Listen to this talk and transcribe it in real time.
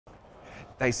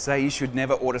they say you should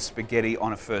never order spaghetti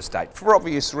on a first date, for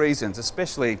obvious reasons,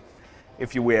 especially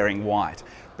if you're wearing white.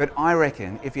 But I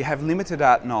reckon if you have limited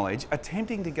art knowledge,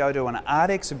 attempting to go to an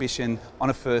art exhibition on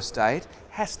a first date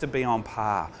has to be on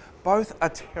par. Both are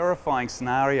terrifying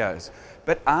scenarios.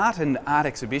 But art and art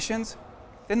exhibitions,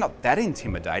 they're not that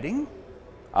intimidating,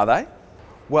 are they?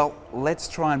 Well, let's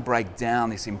try and break down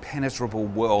this impenetrable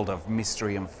world of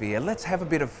mystery and fear. Let's have a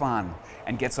bit of fun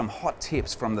and get some hot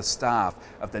tips from the staff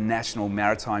of the National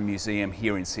Maritime Museum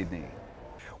here in Sydney.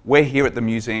 We're here at the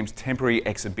museum's temporary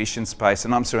exhibition space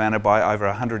and I'm surrounded by over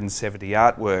 170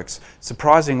 artworks.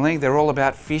 Surprisingly, they're all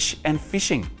about fish and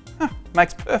fishing.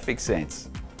 Makes perfect sense.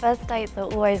 First dates are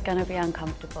always going to be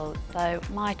uncomfortable, so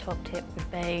my top tip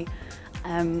would be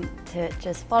to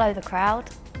just follow the crowd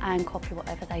and copy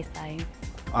whatever they say.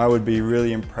 I would be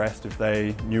really impressed if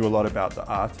they knew a lot about the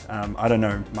art. I don't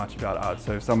know much about art,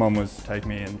 so if someone was to take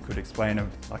me and could explain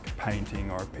like a painting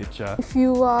or a picture. If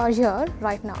you are here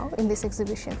right now in this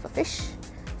exhibition for fish,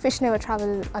 fish never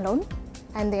travel alone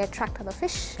and they attract other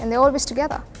fish and they're always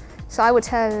together. So I would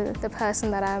tell the person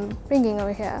that I'm bringing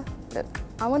over here, look,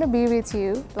 I want to be with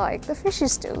you like the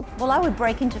fishes do. Well, I would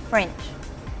break into French.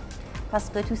 Parce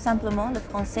que tout simplement, le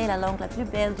français est la langue la plus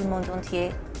belle du monde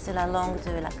entier. C'est la langue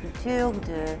de la culture,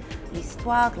 de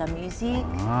l'histoire, de la musique,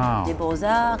 des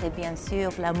beaux-arts et bien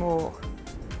sûr l'amour.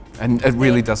 And it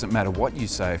really doesn't matter what you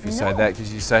say if you say that,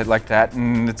 because you say it like that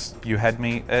and it's you had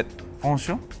me at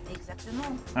bonjour.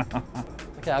 Exactement.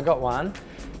 Okay, I got one.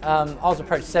 I was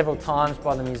approached several times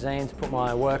by the museum to put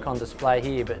my work on display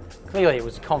here, but clearly it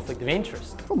was a conflict of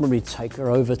interest. Probably take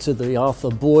her over to the Arthur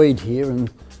Boyd here and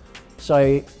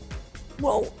say,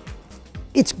 well,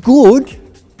 it's good,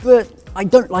 but I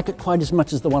don't like it quite as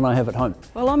much as the one I have at home.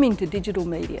 Well, I'm into digital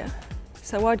media,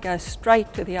 so I'd go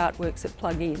straight to the artworks that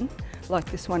plug in, like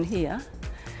this one here,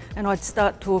 and I'd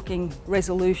start talking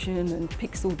resolution and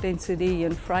pixel density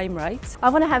and frame rates. I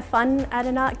want to have fun at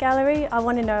an art gallery. I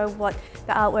want to know what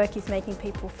the artwork is making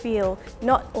people feel,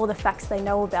 not all the facts they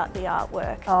know about the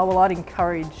artwork. Oh, well, I'd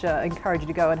encourage you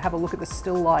to go and have a look at the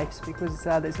still lifes, because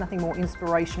there's nothing more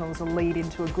inspirational as a lead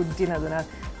into a good dinner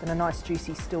than a nice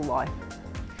juicy still life.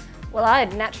 Well,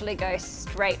 I'd naturally go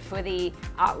straight for the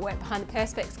artwork behind the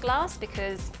perspex glass,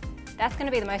 because that's going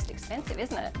to be the most expensive,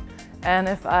 isn't it? And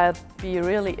if I'd be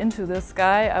really into this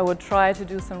guy, I would try to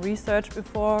do some research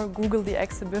before, Google the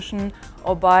exhibition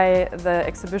or buy the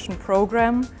exhibition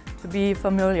program to be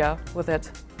familiar with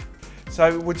it.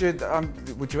 So would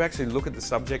you actually look at the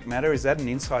subject matter? Is that an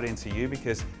insight into you?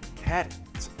 Because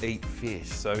cats eat fish,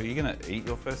 so are you going to eat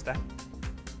your first date?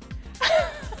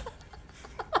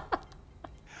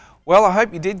 Well, I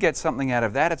hope you did get something out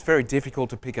of that. It's very difficult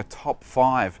to pick a top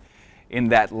 5 in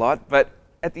that lot, but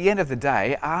at the end of the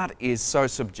day, art is so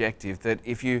subjective that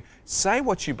if you say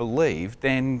what you believe,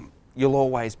 then you'll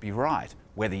always be right.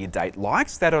 Whether your date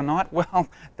likes that or not, well,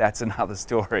 that's another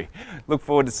story. Look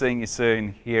forward to seeing you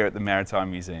soon here at the Maritime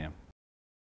Museum.